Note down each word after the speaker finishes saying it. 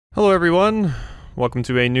Hello everyone, welcome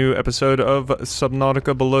to a new episode of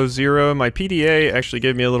Subnautica Below Zero. My PDA actually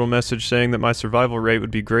gave me a little message saying that my survival rate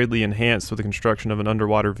would be greatly enhanced with the construction of an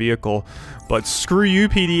underwater vehicle. But screw you,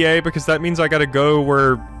 PDA, because that means I gotta go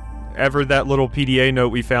wherever that little PDA note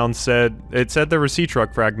we found said. It said there were sea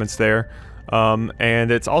truck fragments there,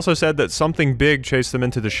 and it's also said that something big chased them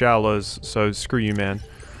into the shallows, so screw you, man.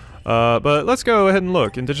 But let's go ahead and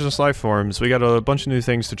look. Indigenous life forms. We got a bunch of new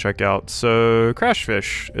things to check out. So,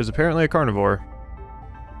 crashfish is apparently a carnivore.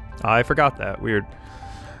 I forgot that. Weird.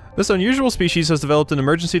 This unusual species has developed an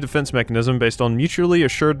emergency defense mechanism based on mutually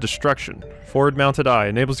assured destruction. Forward-mounted eye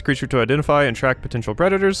enables the creature to identify and track potential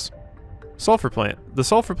predators. Sulfur plant. The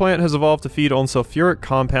sulfur plant has evolved to feed on sulfuric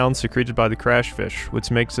compounds secreted by the crashfish,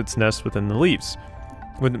 which makes its nest within the leaves.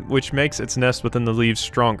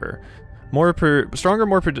 Stronger. Stronger,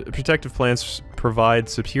 more protective plants provide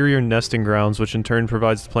superior nesting grounds, which in turn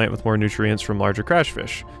provides the plant with more nutrients from larger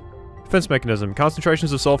crashfish. Defense mechanism.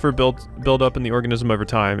 Concentrations of sulfur build up in the organism over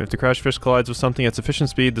time. If the crashfish collides with something at sufficient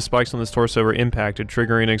speed, the spikes on its torso are impacted,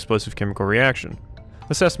 triggering an explosive chemical reaction.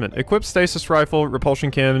 Assessment. Equip stasis rifle,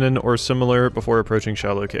 repulsion cannon, or similar before approaching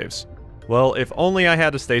shallow caves. Well, if only I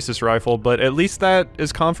had a stasis rifle, but at least that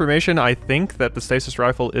is confirmation, I think, that the stasis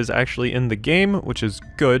rifle is actually in the game, which is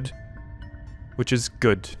good.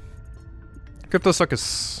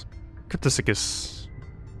 Cryptosuchus.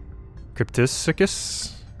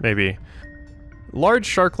 Maybe. Large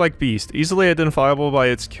shark-like beast, easily identifiable by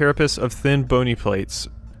its carapace of thin bony plates.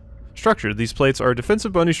 Structure. These plates are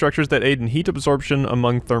defensive bony structures that aid in heat absorption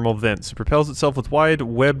among thermal vents. It propels itself with wide,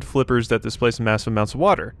 webbed flippers that displace massive amounts of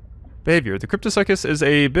water. Behavior. The Cryptosuchus is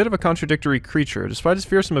a bit of a contradictory creature. Despite its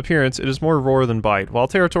fearsome appearance, it is more roar than bite. While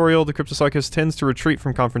territorial, the Cryptosuchus tends to retreat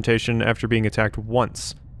from confrontation after being attacked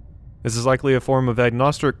once. This is likely a form of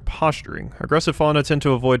agnostic posturing. Aggressive fauna tend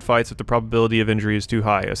to avoid fights if the probability of injury is too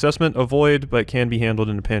high. Assessment: avoid, but can be handled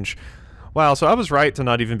in a pinch. Wow, so I was right to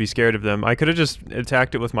not even be scared of them. I could have just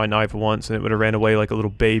attacked it with my knife once and it would have ran away like a little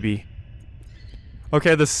baby.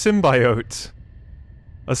 Okay, the symbiote.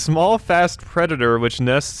 A small, fast predator which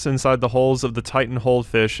nests inside the holes of the Titan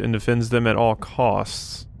holefish and defends them at all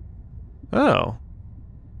costs. Oh.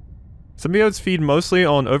 Symbiotes feed mostly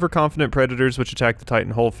on overconfident predators which attack the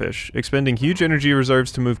Titan holefish. Expending huge energy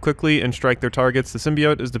reserves to move quickly and strike their targets, the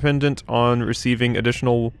symbiote is dependent on receiving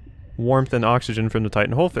additional warmth and oxygen from the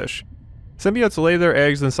Titan holefish. Symbiotes lay their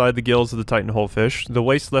eggs inside the gills of the Titan holefish. The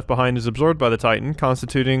waste left behind is absorbed by the Titan,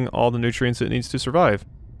 constituting all the nutrients it needs to survive.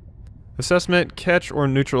 Assessment: catch or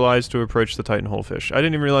neutralize to approach the Titan holefish. I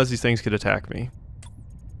didn't even realize these things could attack me.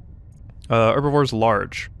 Herbivores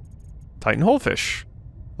large. Titan holefish.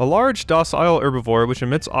 A large, docile herbivore which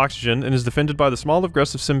emits oxygen and is defended by the small,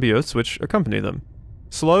 aggressive symbiotes which accompany them.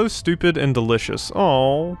 Slow, stupid, and delicious.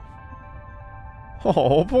 Aww.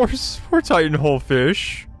 Oh, poor Titan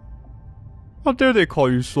holefish. How dare they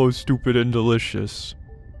call you slow, stupid, and delicious?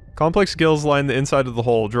 Complex gills line the inside of the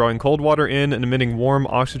hole, drawing cold water in and emitting warm,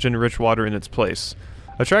 oxygen-rich water in its place.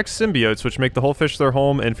 Attracts symbiotes, which make the holefish their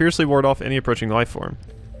home and fiercely ward off any approaching life form.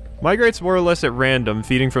 Migrates more or less at random,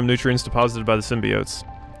 feeding from nutrients deposited by the symbiotes.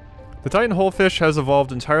 The Titan holefish has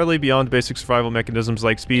evolved entirely beyond basic survival mechanisms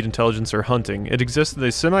like speed, intelligence, or hunting. It exists in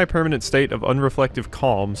a semi-permanent state of unreflective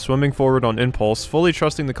calm, swimming forward on impulse, fully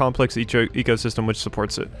trusting the complex ecosystem which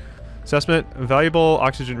supports it. Assessment: valuable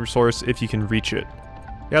oxygen resource if you can reach it.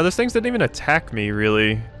 Yeah, those things didn't even attack me,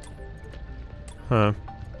 really. Huh.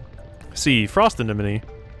 C. Frost anemone.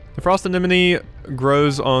 The frost anemone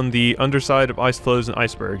grows on the underside of ice floes and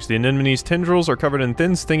icebergs. The anemone's tendrils are covered in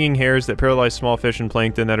thin, stinging hairs that paralyze small fish and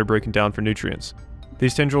plankton that are broken down for nutrients.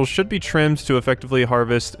 These tendrils should be trimmed to effectively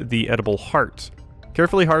harvest the edible heart.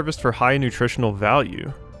 Carefully harvest for high nutritional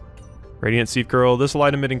value. Radiant Sieve Curl. This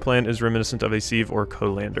light-emitting plant is reminiscent of a sieve or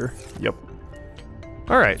colander. Yep.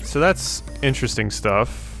 Alright, so that's interesting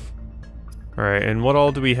stuff. Alright, and what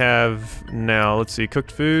all do we have now? Let's see,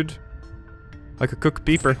 cooked food. I could cook a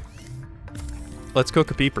peeper. Let's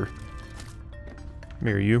cook a peeper. Come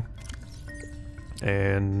here, you.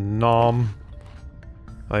 And nom.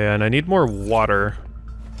 Oh yeah, and I need more water.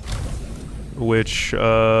 Which,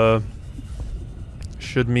 should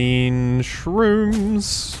mean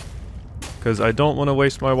shrooms. Because I don't want to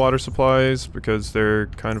waste my water supplies, because they're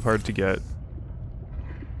kind of hard to get.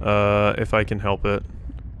 If I can help it.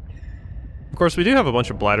 Of course, we do have a bunch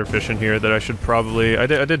of bladderfish in here that I should probably... I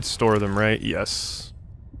did store them, right? Yes.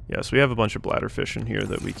 Yes, we have a bunch of bladderfish in here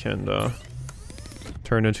that we can,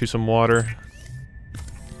 turn into some water.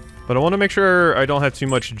 But I want to make sure I don't have too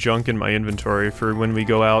much junk in my inventory for when we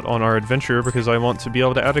go out on our adventure, because I want to be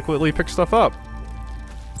able to adequately pick stuff up.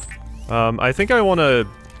 I think I want to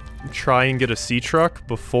try and get a sea truck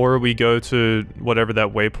before we go to whatever that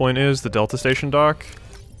waypoint is, the Delta Station dock.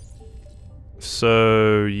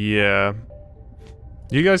 So, yeah.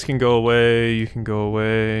 You guys can go away, you can go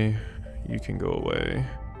away, you can go away.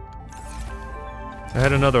 I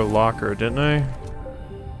had another locker, didn't I?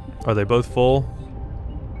 Are they both full?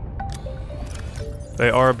 They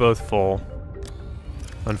are both full,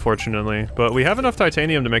 unfortunately. But we have enough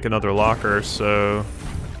titanium to make another locker, so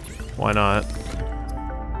why not?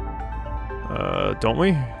 Don't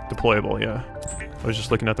we? Deployable, yeah. I was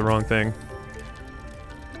just looking at the wrong thing.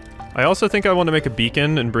 I also think I want to make a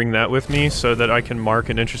beacon and bring that with me so that I can mark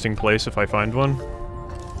an interesting place if I find one.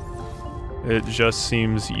 It just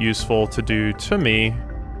seems useful to do to me.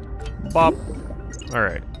 Bop.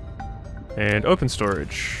 Alright. And open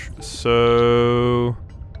storage. So...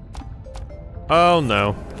 oh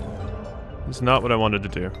no. It's not what I wanted to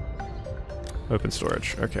do. Open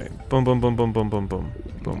storage. Okay. Boom, boom, boom, boom, boom, boom, boom.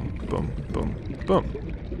 Boom, boom, boom,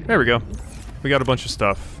 boom. There we go. We got a bunch of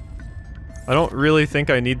stuff. I don't really think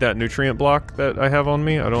I need that nutrient block that I have on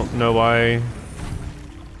me. I don't know why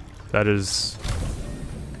that is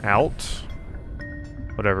out.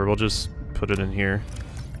 Whatever, we'll just put it in here.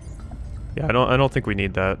 Yeah, I don't think we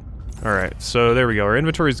need that. Alright, so there we go. Our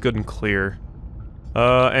inventory is good and clear.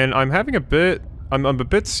 And I'm having a bit... I'm a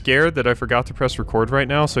bit scared that I forgot to press record right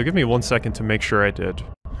now, so give me 1 second to make sure I did.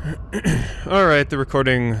 Alright, the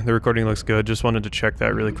recording looks good. Just wanted to check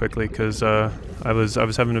that really quickly, because I was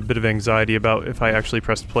having a bit of anxiety about if I actually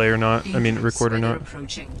pressed play or not. I mean, record or not.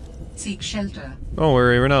 Seek shelter. Don't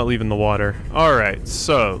worry, we're not leaving the water. Alright,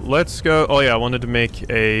 so, let's go... oh yeah, I wanted to make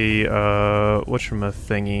a,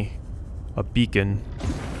 whatchamacallit, a beacon.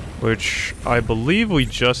 Which, I believe we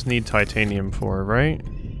just need titanium for, right?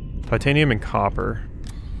 Titanium and copper.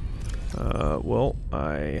 Well,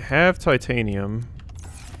 I have titanium.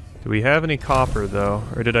 Do we have any copper, though?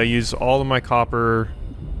 Or did I use all of my copper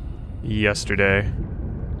yesterday?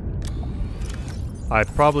 I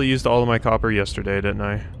probably used all of my copper yesterday, didn't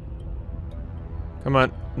I? Come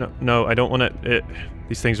on. No, no, I don't want to...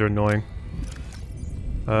 these things are annoying.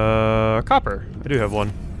 Copper. I do have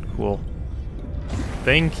one. Cool.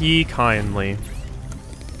 Thank ye kindly.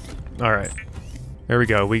 Alright. There we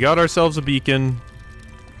go. We got ourselves a beacon,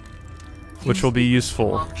 which will be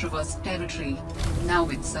useful. Mark traverse territory, now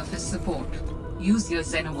with surface support. Use your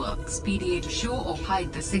Xenoworks PDA to show or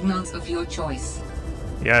hide the signals of your choice.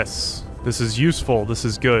 Yes. This is useful. This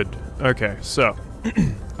is good. Okay, so...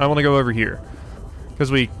 I want to go over here.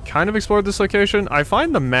 Because we kind of explored this location. I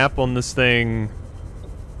find the map on this thing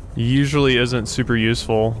usually isn't super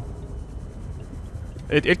useful.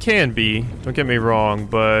 It can be, don't get me wrong,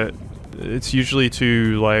 but it's usually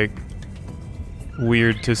too, like,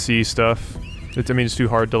 weird to see stuff. I mean, it's too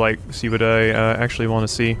hard to, like, see what I actually want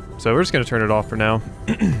to see. So we're just going to turn it off for now.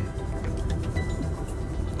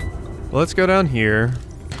 Let's go down here.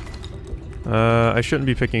 I shouldn't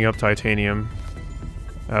be picking up titanium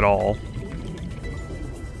at all.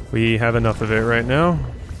 We have enough of it right now.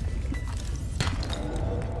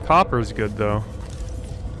 Copper's good, though.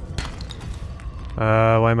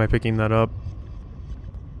 Why am I picking that up?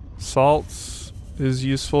 Salts is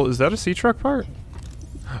useful. Is that a sea truck part?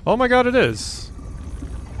 Oh my god, it is!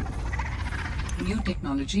 New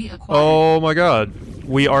technology acquired. Oh my god.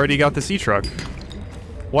 We already got the sea truck.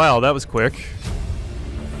 Wow, that was quick.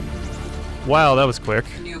 Wow, that was quick.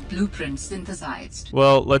 New blueprint synthesized.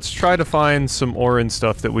 Well, let's try to find some ore and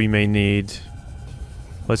stuff that we may need.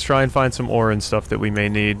 Let's try and find some ore and stuff that we may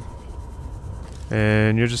need.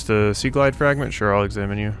 And you're just a sea glide fragment? Sure, I'll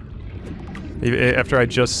examine you. After I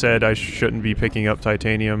just said I shouldn't be picking up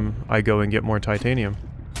titanium, I go and get more titanium.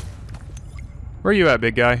 Where are you at,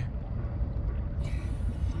 big guy?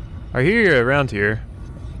 I hear you around here.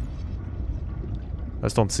 I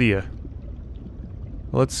just don't see you.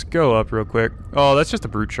 Let's go up real quick. Oh, that's just a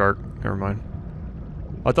brute shark. Never mind.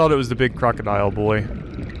 I thought it was the big crocodile boy.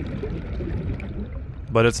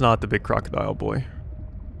 But it's not the big crocodile boy.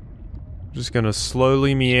 Just gonna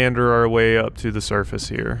slowly meander our way up to the surface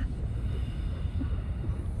here.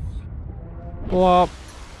 Blop.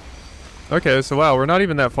 Okay, so wow, we're not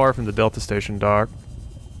even that far from the Delta Station dock.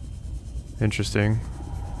 Interesting.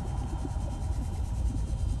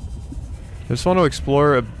 I just want to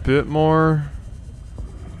explore a bit more.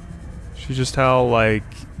 See just how, like,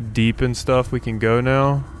 deep and stuff we can go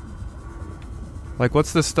now. Like,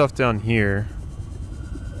 what's this stuff down here?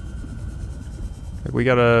 Like, we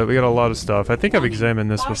got a lot of stuff. I think I've examined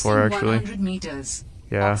this before, actually. 100 meters.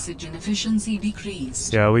 Yeah. Oxygen efficiency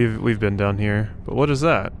decreased. Yeah, we've been down here. But what is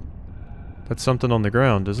that? That's something on the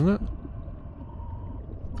ground, isn't it?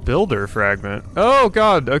 Builder fragment. Oh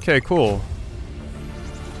god, okay, cool.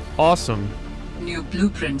 Awesome. New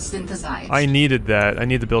blueprint synthesized. I needed that. I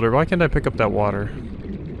need the builder. Why can't I pick up that water?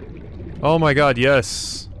 Oh my god,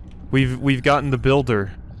 yes. We've gotten the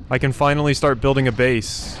builder. I can finally start building a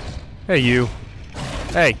base. Hey, you.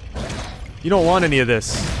 Hey. You don't want any of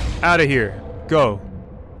this. Out of here. Go.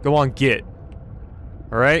 Go on, get.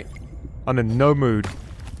 Alright? I'm in no mood.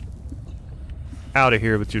 Out of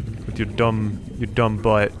here with your dumb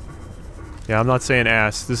butt. Yeah, I'm not saying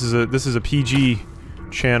ass. This is a PG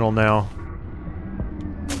channel now.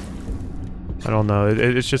 I don't know.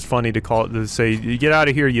 It's just funny to call it, to say, "You get out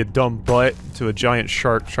of here, you dumb butt," to a giant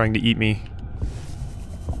shark trying to eat me.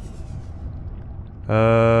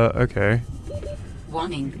 Okay.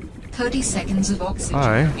 Warning. 30 seconds of oxygen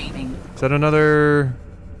remaining. Is that another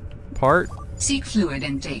part? Seek fluid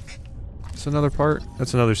intake. That's another part?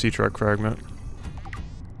 That's another sea truck fragment.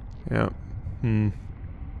 Yeah. Oh,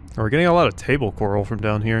 we're getting a lot of table coral from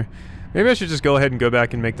down here. Maybe I should just go ahead and go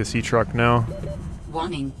back and make the sea truck now.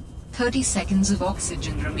 Warning. 30 seconds of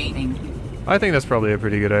oxygen remaining. I think that's probably a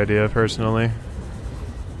pretty good idea, personally.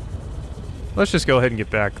 Let's just go ahead and get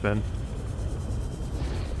back, then.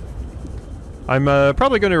 I'm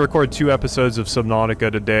probably going to record 2 episodes of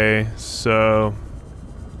Subnautica today, so...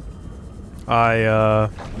 I,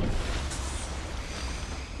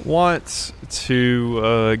 want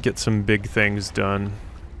to, get some big things done.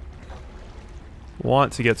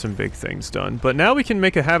 But now we can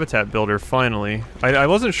make a habitat builder, finally. I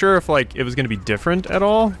wasn't sure if, like, it was going to be different at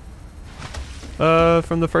all,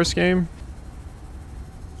 from the first game.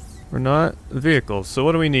 Or not. Vehicles. So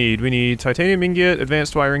what do we need? We need titanium ingot,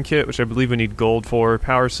 advanced wiring kit, which I believe we need gold for,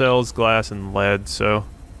 power cells, glass, and lead, so...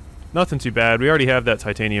 Nothing too bad. We already have that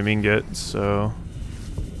titanium ingot, so...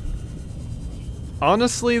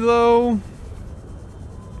 Honestly, though...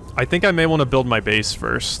 I think I may want to build my base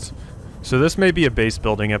first. So this may be a base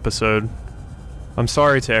building episode. I'm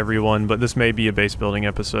sorry to everyone, but this may be a base building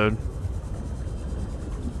episode.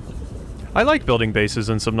 I like building bases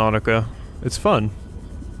in Subnautica. It's fun.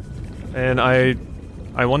 And I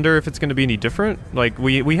wonder if it's going to be any different. Like,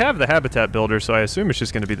 we have the habitat builder, so I assume it's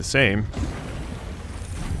just going to be the same.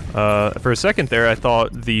 For a second there, I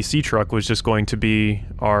thought the sea truck was just going to be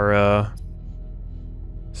our,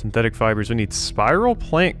 synthetic fibers. We need spiral,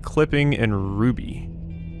 plant clipping, and ruby.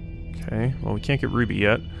 Okay, well, we can't get ruby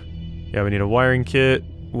yet. Yeah, we need a wiring kit,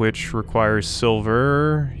 which requires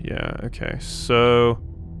silver. Yeah, okay, so...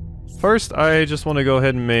 First, I just want to go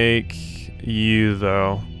ahead and make you,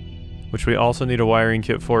 though. Which we also need a wiring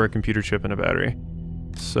kit for, a computer chip, and a battery.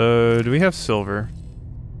 So, do we have silver?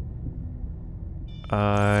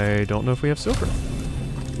 I don't know if we have silver.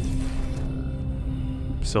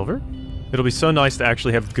 Silver? It'll be so nice to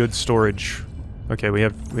actually have good storage. Okay, we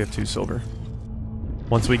have 2 silver.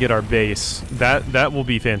 Once we get our base, that will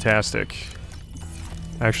be fantastic.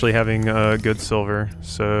 Actually having good silver.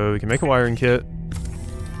 So we can make a wiring kit.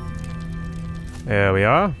 There we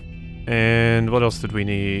are. And what else did we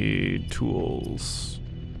need? Tools.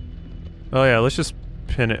 Oh yeah, let's just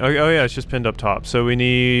pin it. Oh yeah, it's just pinned up top. So we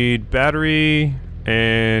need battery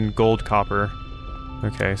and gold copper.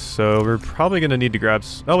 Okay, so we're probably gonna need to grab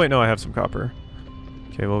oh wait, no, I have some copper.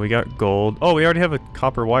 Okay, well we got gold. Oh, we already have a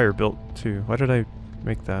copper wire built too. Why did I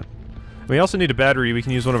make that? We also need a battery. We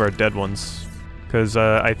can use one of our dead ones. Because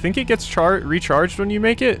I think it gets recharged when you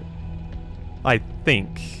make it. I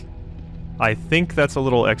think that's a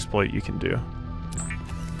little exploit you can do.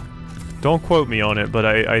 Don't quote me on it, but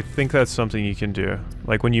I think that's something you can do.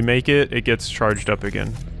 Like when you make it, it gets charged up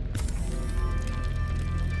again.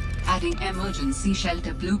 Adding emergency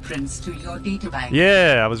shelter blueprints to your databank.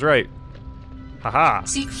 Yeah, I was right. Haha.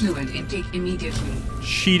 Seek fluid intake immediately.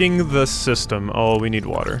 Cheating the system. Oh, we need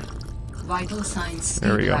water. Vital signs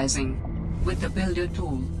stabilizing. With the builder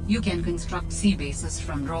tool, you can construct sea bases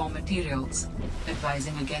from raw materials,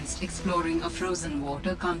 advising against exploring a frozen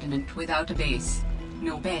water continent without a base.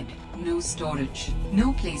 No bed, no storage,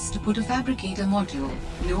 no place to put a fabricator module,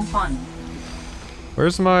 no fun.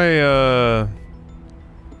 Where's my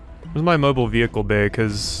mobile vehicle bay?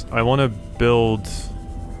 Because I want to build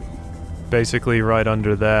basically right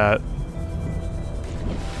under that.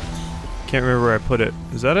 Can't remember where I put it.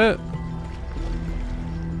 Is that it?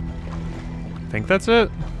 I think that's it.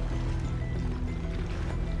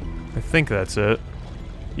 I think that's it.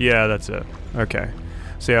 Yeah, that's it. Okay.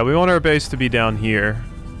 So yeah, we want our base to be down here.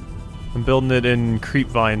 I'm building it in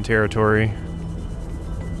creepvine territory.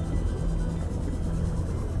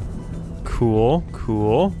 Cool,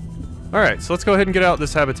 cool. Alright, so let's go ahead and get out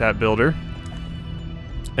this habitat builder.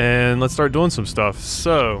 And let's start doing some stuff.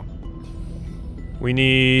 So, we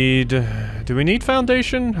need... Do we need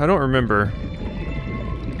foundation? I don't remember.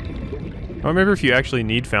 don't remember if you actually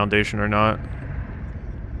need foundation or not.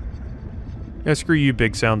 Yeah, screw you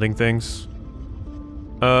big sounding things.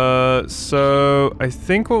 So I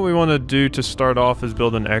think what we want to do to start off is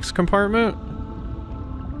build an X compartment.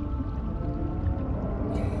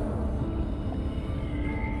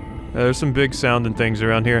 There's some big sounding things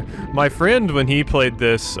around here. My friend, when he played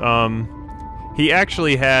this, he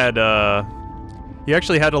actually had a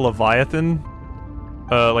Leviathan,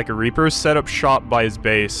 like a Reaper, set up shop by his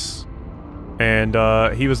base. And,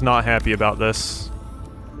 he was not happy about this.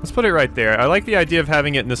 Let's put it right there. I like the idea of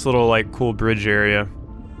having it in this little, like, cool bridge area.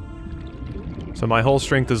 So my hull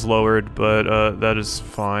strength is lowered, but, that is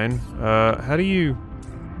fine. How do you...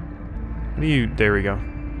 There we go.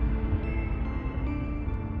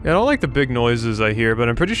 Yeah, I don't like the big noises I hear, but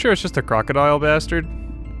I'm pretty sure it's just a crocodile bastard.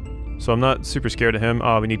 So I'm not super scared of him.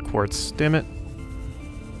 Oh, we need quartz. Damn it.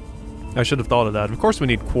 I should have thought of that. Of course we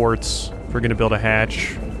need quartz if we're gonna build a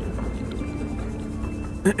hatch.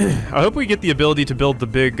 I hope we get the ability to build the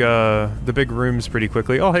big rooms pretty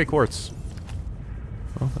quickly. Oh, hey, quartz.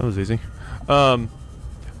 Oh, that was easy. I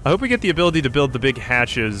hope we get the ability to build the big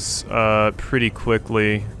hatches, pretty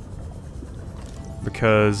quickly.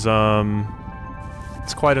 Because,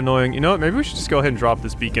 it's quite annoying. You know what? Maybe we should just go ahead and drop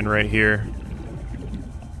this beacon right here.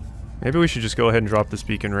 Maybe we should just go ahead and drop this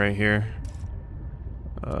beacon right here.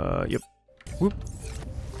 Yep. Whoop.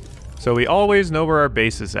 So we always know where our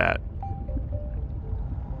base is at.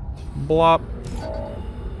 Blop.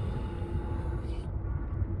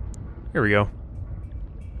 Here we go.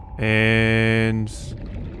 And...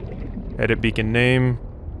 edit beacon name.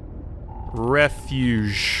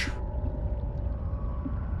 Refuge.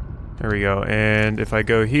 There we go, and if I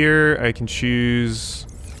go here, I can choose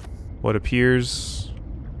what appears.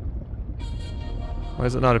 Why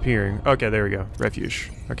is it not appearing? Okay, there we go. Refuge.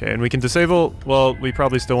 Okay, and we can disable... well, we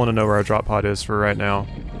probably still want to know where our drop pod is for right now.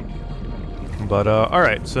 But,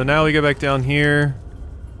 alright, so now we go back down here.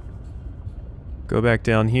 Go back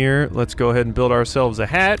down here. Let's go ahead and build ourselves a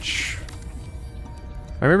hatch.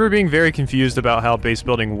 I remember being very confused about how base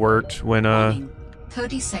building worked when,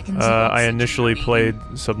 30 seconds I initially played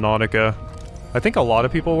Subnautica. I think a lot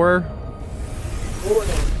of people were.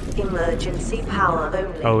 Warning. Emergency power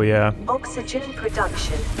only. Oh yeah. Oxygen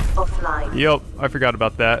production offline. Yep, I forgot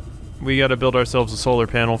about that. We gotta build ourselves a solar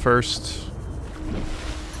panel first.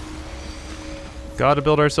 Gotta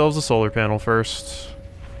build ourselves a solar panel first.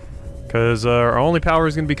 Because our only power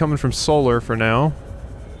is gonna be coming from solar for now.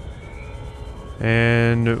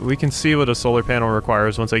 And we can see what a solar panel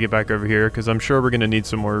requires once I get back over here, because I'm sure we're going to need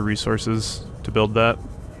some more resources to build that.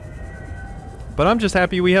 But I'm just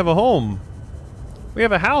happy we have a home. We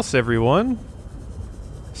have a house, everyone.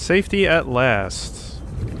 Safety at last.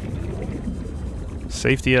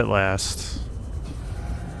 Safety at last.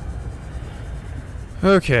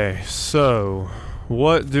 Okay, so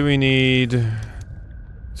what do we need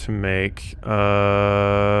to make?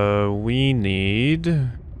 We need...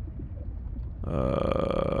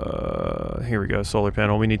 here we go, solar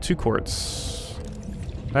panel. We need 2 quartz.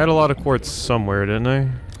 I had a lot of quartz somewhere, didn't I?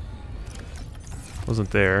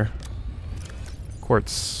 Wasn't there.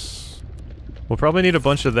 Quartz. We'll probably need a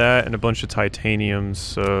bunch of that and a bunch of titanium,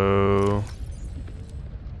 so...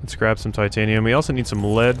 let's grab some titanium. We also need some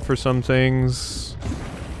lead for some things.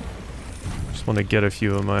 Just want to get a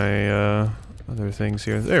few of my, other things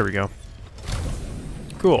here. There we go.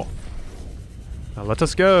 Cool. Now let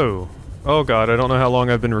us go. Oh god, I don't know how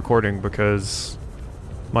long I've been recording because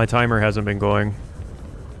my timer hasn't been going.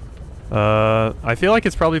 I feel like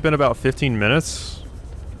it's probably been about 15 minutes.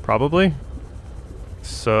 Probably.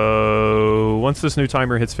 So, once this new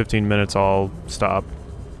timer hits 15 minutes, I'll stop.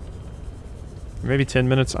 Maybe 10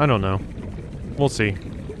 minutes? I don't know. We'll see.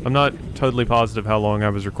 I'm not totally positive how long I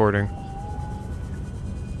was recording.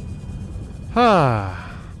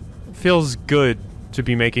 Ah. Feels good to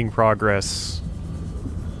be making progress.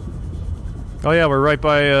 Oh yeah, we're right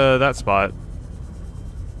by that spot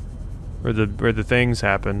where the things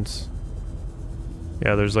happened.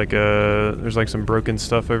 Yeah, there's like some broken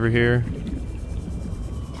stuff over here.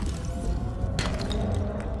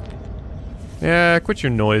 Yeah, quit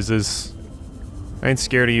your noises. I ain't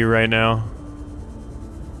scared of you right now.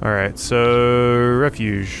 Alright, so...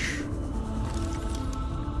 refuge.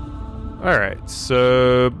 Alright,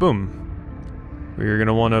 so... boom. We're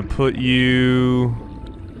gonna want to put you...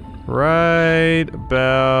 right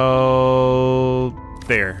about...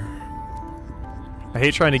 there. I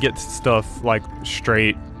hate trying to get stuff, like,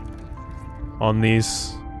 straight on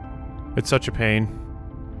these. It's such a pain.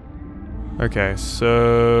 Okay,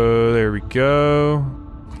 so... there we go.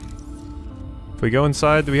 If we go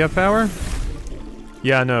inside, do we have power?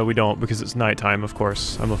 Yeah, no, we don't, because it's nighttime, of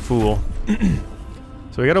course. I'm a fool.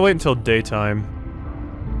 So we gotta wait until daytime.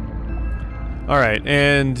 Alright,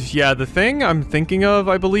 and yeah, the thing I'm thinking of,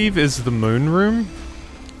 I believe, is the moon room.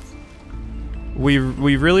 We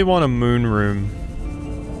really want a moon room.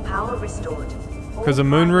 Power restored. Because a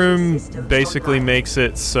moon room basically makes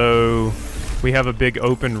it so we have a big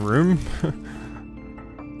open room.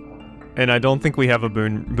 And I don't think we have a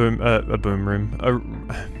moon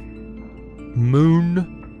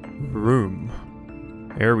room.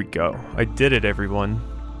 There we go. I did it, everyone.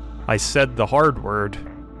 I said the hard word.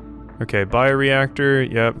 Okay,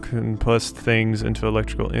 bioreactor. Yep, compressed things into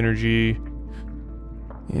electrical energy.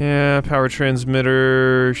 Yeah, power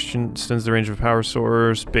transmitter extends the range of a power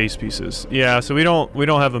source. Base pieces. Yeah, so we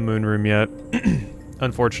don't have a moon room yet,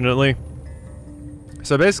 unfortunately.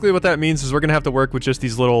 So basically, what that means is we're gonna have to work with just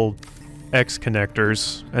these little X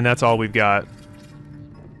connectors, and that's all we've got.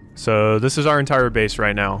 So this is our entire base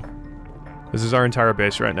right now. This is our entire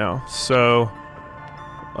base right now. So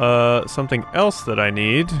something else that I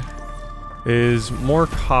need is more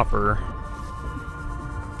copper.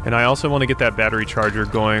 And I also want to get that battery charger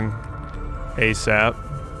going ASAP.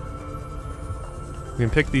 We can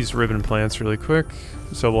pick these ribbon plants really quick,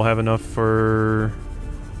 so we'll have enough for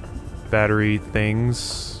battery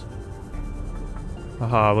things.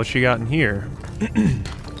 Aha, what you got in here?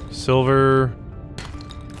 Silver,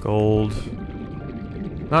 gold.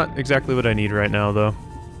 Not exactly what I need right now, though.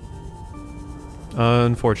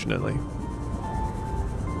 Unfortunately.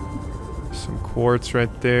 Some quartz right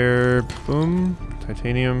there. Boom.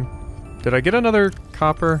 Titanium. Did I get another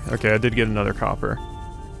copper? Okay, I did get another copper.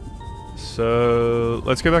 So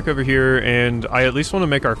let's go back over here, and I at least want to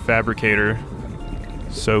make our fabricator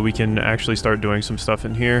so we can actually start doing some stuff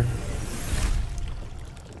in here.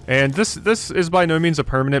 And this is by no means a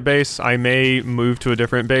permanent base. I may move to a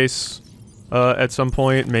different base at some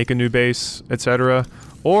point, make a new base, etc.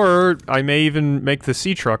 Or I may even make the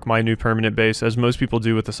sea truck my new permanent base, as most people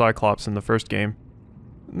do with the Cyclops in the first game.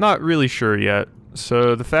 Not really sure yet.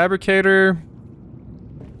 So the fabricator...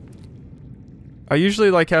 I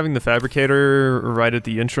usually like having the fabricator right at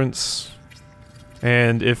the entrance.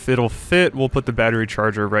 And if it'll fit, we'll put the battery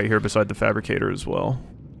charger right here beside the fabricator as well.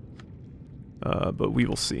 But we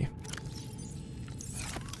will see.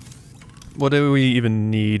 What do we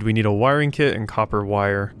even need? We need a wiring kit and copper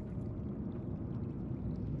wire.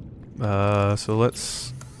 So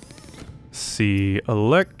let's see.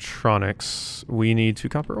 Electronics. We need 2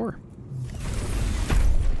 copper ore.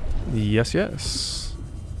 Yes, yes.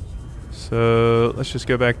 So let's just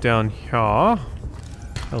go back down here.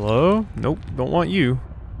 Hello? Nope, don't want you.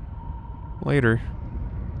 Later.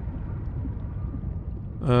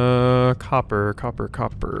 Copper.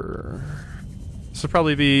 This will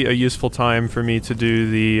probably be a useful time for me to do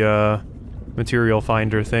the material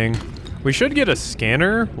finder thing. We should get a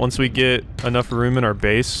scanner once we get enough room in our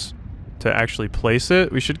base to actually place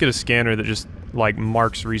it. We should get a scanner that just, like,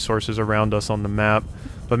 marks resources around us on the map.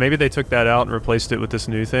 But maybe they took that out and replaced it with this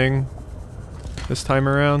new thing this time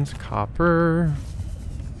around. Copper.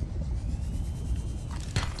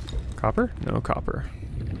 Copper? No copper.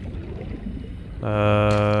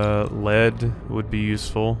 Lead would be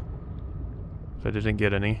useful. If I didn't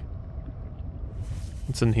get any.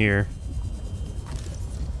 What's in here?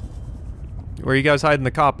 Where are you guys hiding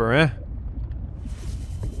the copper, eh?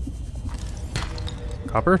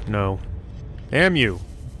 Copper? No. Damn you.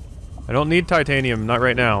 I don't need titanium, not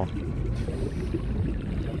right now.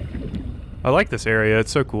 I like this area,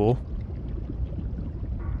 it's so cool.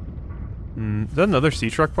 Is that another sea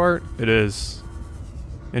truck part? It is.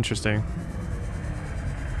 Interesting.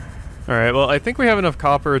 Alright, well, I think we have enough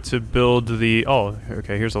copper to build the... Oh,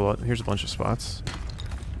 okay, here's a bunch of spots.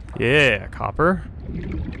 Yeah, copper.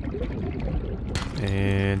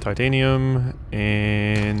 And titanium,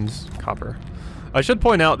 and copper. I should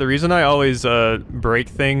point out, the reason I always break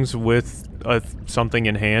things with something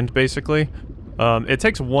in hand, basically, it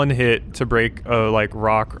takes 1 hit to break a, like,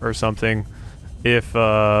 rock or something if,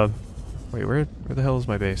 wait, where the hell is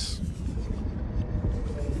my base?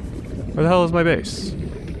 Where the hell is my base?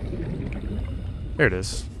 There it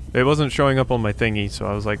is. It wasn't showing up on my thingy, so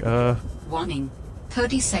I was like, Warning.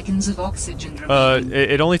 30 seconds of oxygen remaining.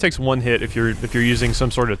 It only takes 1 hit if you're using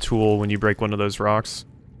some sort of tool when you break one of those rocks.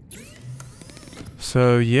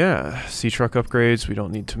 So yeah, sea truck upgrades we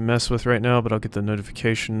don't need to mess with right now, but I'll get the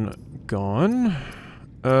notification gone.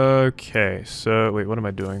 Okay, so wait, what am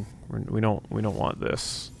I doing? We don't want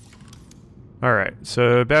this. All right,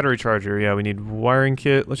 so battery charger. Yeah, we need wiring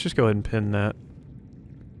kit. Let's just go ahead and pin that.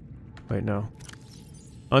 Wait, no.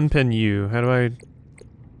 Unpin you. How do I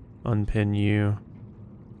unpin you?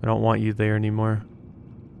 I don't want you there anymore.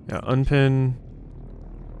 Yeah, unpin.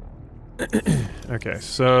 Okay,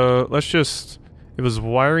 so let's just... It was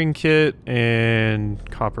wiring kit and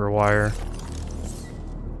copper wire.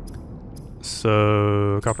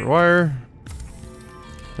 So, copper wire.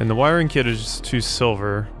 And the wiring kit is 2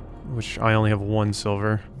 silver, which I only have 1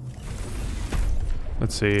 silver.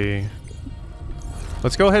 Let's see.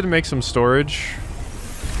 Let's go ahead and make some storage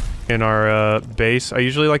in our base. I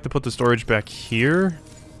usually like to put the storage back here,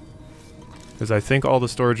 because I think all the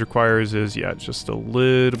storage requires is, yeah, just a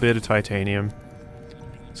little bit of titanium.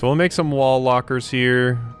 So we'll make some wall lockers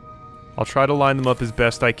here. I'll try to line them up as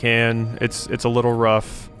best I can. It's a little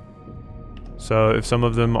rough. So if some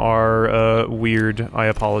of them are weird, I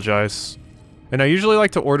apologize. And I usually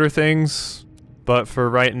like to order things, but for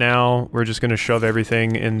right now, we're just going to shove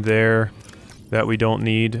everything in there that we don't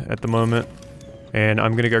need at the moment. And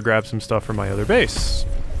I'm going to go grab some stuff from my other base.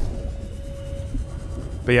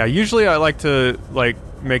 But yeah, usually I like to, like,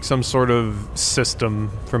 make some sort of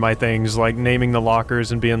system for my things, like naming the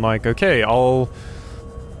lockers and being like, okay, all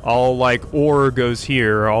like ore goes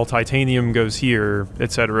here, all titanium goes here,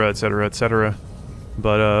 etc, etc, etc.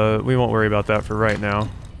 But we won't worry about that for right now.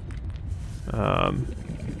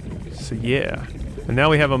 So yeah. And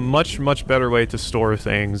now we have a much better way to store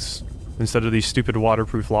things instead of these stupid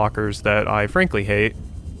waterproof lockers that I frankly hate.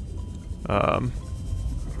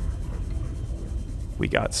 We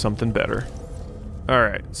got something better.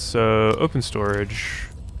 Alright, so open storage.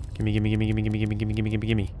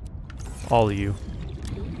 Gimme. All of you.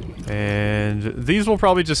 And these will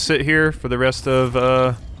probably just sit here for the rest of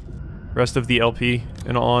the LP,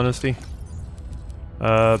 in all honesty.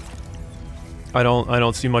 I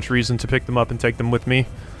don't see much reason to pick them up and take them with me.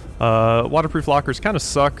 Waterproof lockers kind of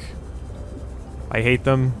suck. I hate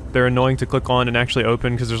them. They're annoying to click on and actually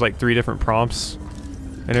open because there's like 3 different prompts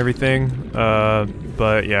and everything.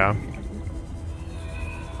 But yeah.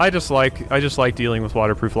 I just like dealing with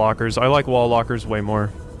waterproof lockers. I like wall lockers way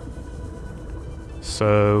more.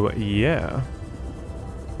 So, yeah.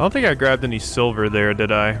 I don't think I grabbed any silver there,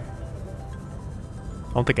 did I?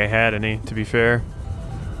 I don't think I had any, to be fair.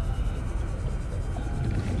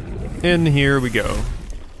 And here we go.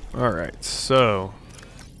 Alright, so...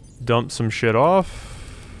 dump some shit off.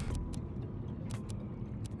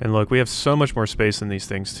 And look, we have so much more space in these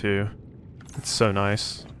things, too. It's so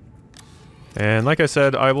nice. And like I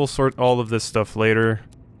said, I will sort all of this stuff later.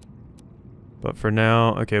 But for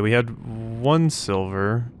now, okay, we had 1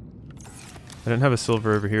 silver. I didn't have a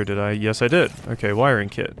silver over here, did I? Yes, I did. Okay, wiring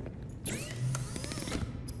kit.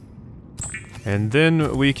 And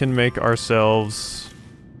then we can make ourselves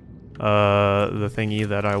the thingy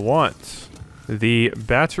that I want. The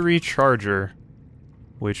battery charger,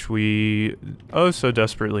 which we oh so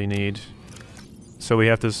desperately need. So we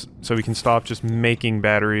have to, so we can stop just making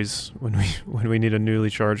batteries when we need a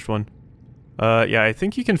newly charged one. Yeah, I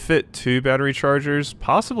think you can fit 2 battery chargers,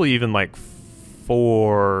 possibly even like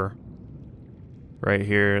 4 right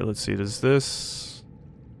here. Let's see, does this...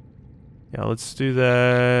 Yeah, let's do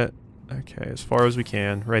that. Okay, as far as we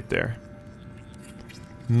can, right there.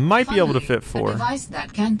 Might be able to fit 4. A device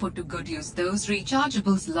that can put to good use those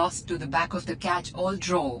rechargeables lost to the back of the catch-all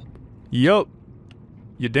drawer. Yup.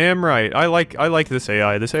 You're damn right. I like this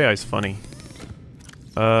AI. This AI is funny.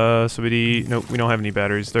 So nope, we don't have any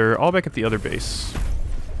batteries. They're all back at the other base.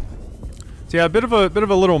 So yeah, a bit of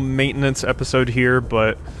a little maintenance episode here,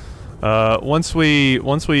 but once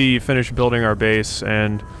we finish building our base,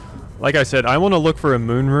 and like I said, I want to look for a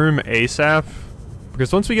moon room ASAP,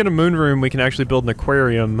 because once we get a moon room, we can actually build an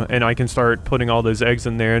aquarium, and I can start putting all those eggs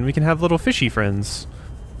in there, and we can have little fishy friends,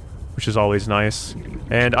 which is always nice.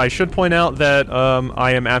 And I should point out that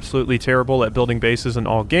I am absolutely terrible at building bases in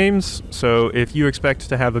all games, so if you expect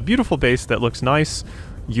to have a beautiful base that looks nice,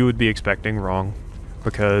 you would be expecting wrong,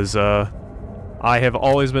 because I have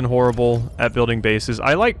always been horrible at building bases.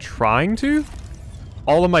 I like trying to.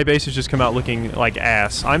 All of my bases just come out looking like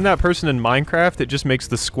ass. I'm that person in Minecraft that just makes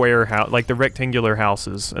the square house, like the rectangular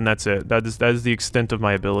houses, and that's it. That is the extent of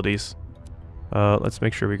my abilities. Let's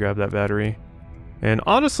make sure we grab that battery. And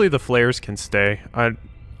honestly, the flares can stay.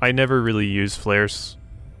 I never really use flares,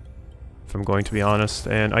 if I'm going to be honest.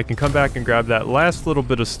 And I can come back and grab that last little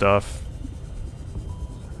bit of stuff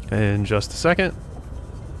in just a second.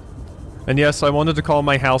 And yes, I wanted to call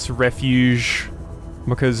my house Refuge,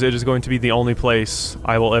 because it is going to be the only place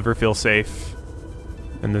I will ever feel safe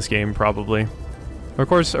in this game, probably. Of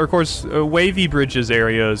course, Wavy Bridges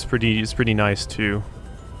area is pretty nice too.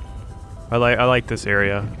 I like this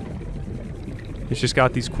area. It's just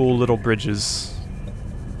got these cool little bridges,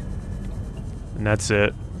 and that's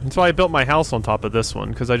it. That's why I built my house on top of this one,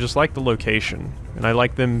 because I just like the location, and I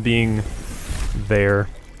like them being there.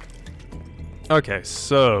 Okay,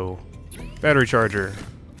 so... battery charger.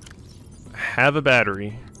 Have a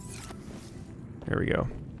battery. There we go.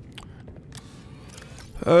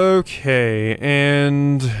 Okay,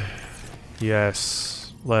 and...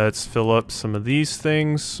 yes. Let's fill up some of these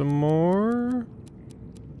things some more.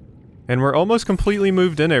 And we're almost completely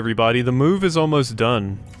moved in, everybody. The move is almost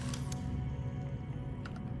done.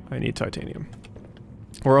 I need titanium.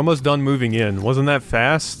 We're almost done moving in. Wasn't that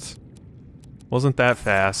fast? Wasn't that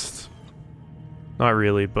fast. Not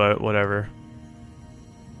really, but whatever.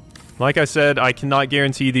 Like I said, I cannot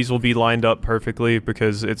guarantee these will be lined up perfectly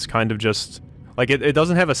because it's kind of just... like, it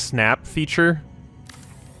doesn't have a snap feature.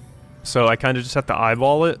 So I kind of just have to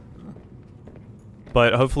eyeball it.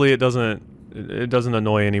 But hopefully it doesn't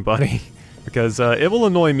annoy anybody. Because it will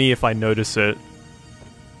annoy me if I notice it.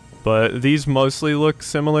 But these mostly look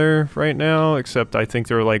similar right now, except I think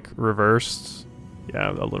they're like reversed.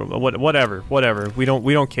 Yeah, a little bit. Whatever. We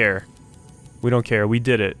don't care. We don't care. We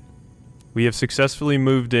did it. We have successfully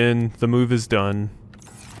moved in. The move is done.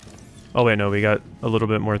 Oh wait, no, we got a little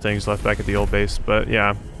bit more things left back at the old base, but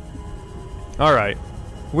yeah. Alright.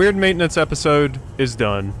 Weird maintenance episode is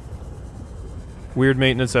done. Weird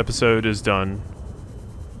maintenance episode is done.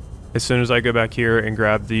 As soon as I go back here and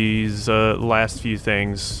grab these last few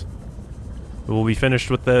things, we'll be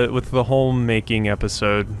finished with the homemaking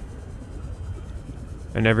episode.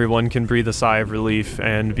 And everyone can breathe a sigh of relief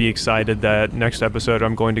and be excited that next episode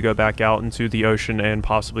I'm going to go back out into the ocean and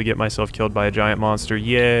possibly get myself killed by a giant monster.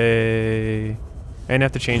 Yay! And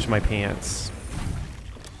have to change my pants.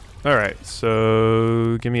 Alright,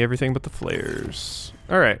 so give me everything but the flares.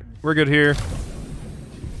 Alright, we're good here.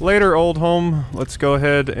 Later, old home. Let's go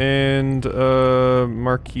ahead and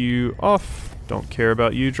mark you off. Don't care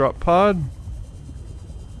about you, drop pod.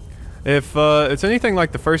 If it's anything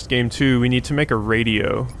like the first game too, we need to make a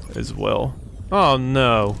radio as well. Oh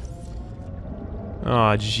no.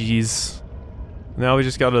 Aw, jeez. Now we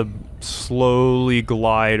just gotta slowly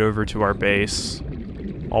glide over to our base.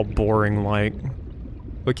 All boring like.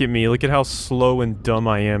 Look at me, look at how slow and dumb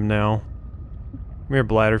I am now. Come here,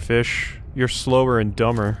 bladderfish. You're slower and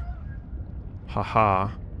dumber. Haha.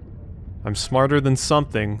 I'm smarter than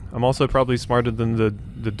something. I'm also probably smarter than the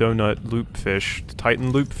donut loop fish. The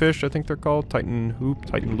Titan loop fish, I think they're called. Titan hoop,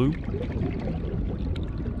 Titan loop.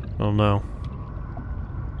 Oh no.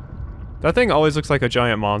 That thing always looks like a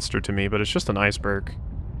giant monster to me, but it's just an iceberg.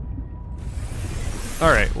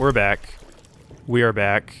 Alright, we're back. We are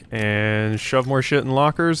back. And shove more shit in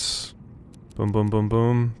lockers. Boom, boom, boom,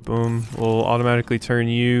 boom, boom. We'll automatically turn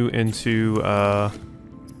you into,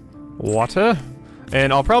 water.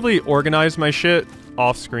 And I'll probably organize my shit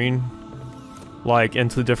off screen. Like,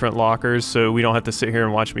 into different lockers, so we don't have to sit here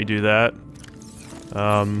and watch me do that.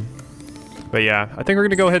 But yeah, I think we're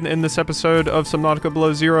gonna go ahead and end this episode of Subnautica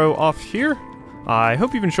Below Zero off here. I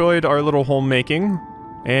hope you've enjoyed our little homemaking,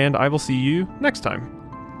 and I will see you next time.